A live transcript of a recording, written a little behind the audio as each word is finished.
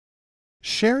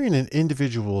Sharing an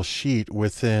individual sheet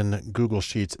within Google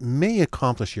Sheets may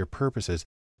accomplish your purposes,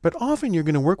 but often you're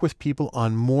going to work with people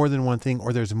on more than one thing,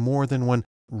 or there's more than one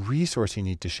resource you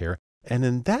need to share. And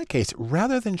in that case,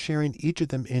 rather than sharing each of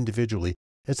them individually,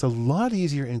 it's a lot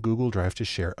easier in Google Drive to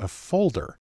share a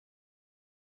folder.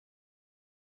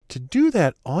 To do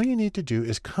that, all you need to do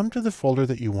is come to the folder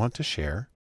that you want to share,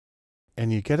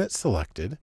 and you get it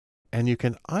selected, and you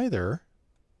can either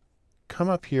come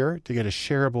up here to get a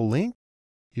shareable link.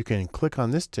 You can click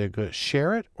on this to go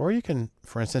share it, or you can,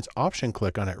 for instance, option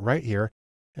click on it right here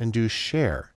and do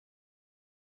share.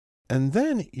 And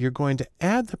then you're going to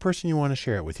add the person you want to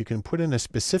share it with. You can put in a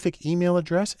specific email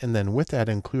address and then with that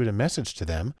include a message to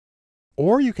them,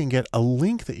 or you can get a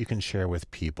link that you can share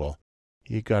with people.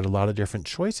 You've got a lot of different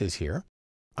choices here.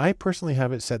 I personally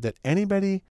have it set that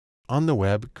anybody on the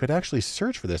web could actually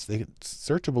search for this. They get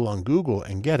searchable on Google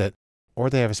and get it, or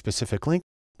they have a specific link,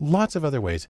 lots of other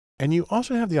ways. And you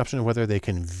also have the option of whether they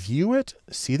can view it,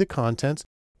 see the contents,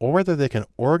 or whether they can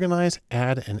organize,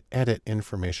 add, and edit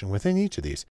information within each of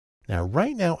these. Now,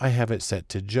 right now I have it set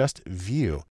to just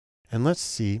view. And let's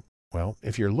see, well,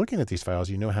 if you're looking at these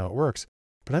files, you know how it works,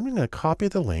 but I'm going to copy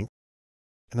the link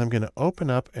and I'm going to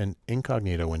open up an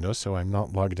incognito window so I'm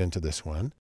not logged into this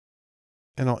one.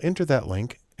 And I'll enter that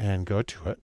link and go to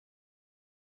it.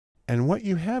 And what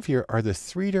you have here are the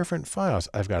three different files.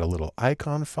 I've got a little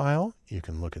icon file. You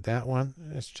can look at that one.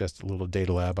 It's just a little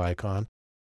datalab icon.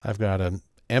 I've got an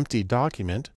empty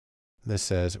document that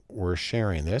says we're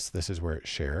sharing this. This is where it's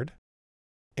shared.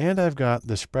 And I've got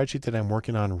the spreadsheet that I'm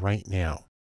working on right now.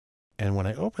 And when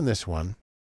I open this one,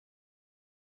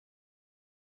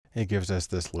 it gives us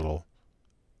this little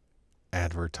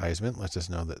advertisement. Lets us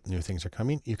know that new things are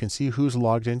coming. You can see who's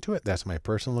logged into it. That's my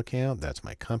personal account. That's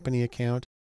my company account.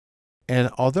 And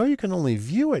although you can only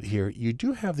view it here, you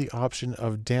do have the option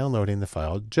of downloading the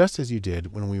file just as you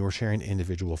did when we were sharing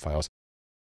individual files.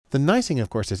 The nice thing, of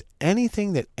course, is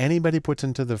anything that anybody puts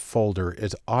into the folder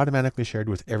is automatically shared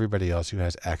with everybody else who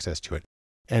has access to it.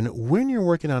 And when you're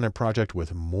working on a project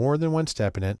with more than one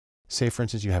step in it, say, for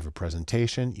instance, you have a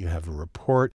presentation, you have a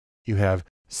report, you have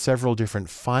several different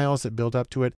files that build up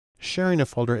to it, sharing a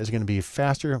folder is going to be a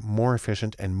faster, more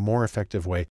efficient, and more effective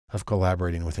way of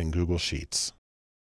collaborating within Google Sheets.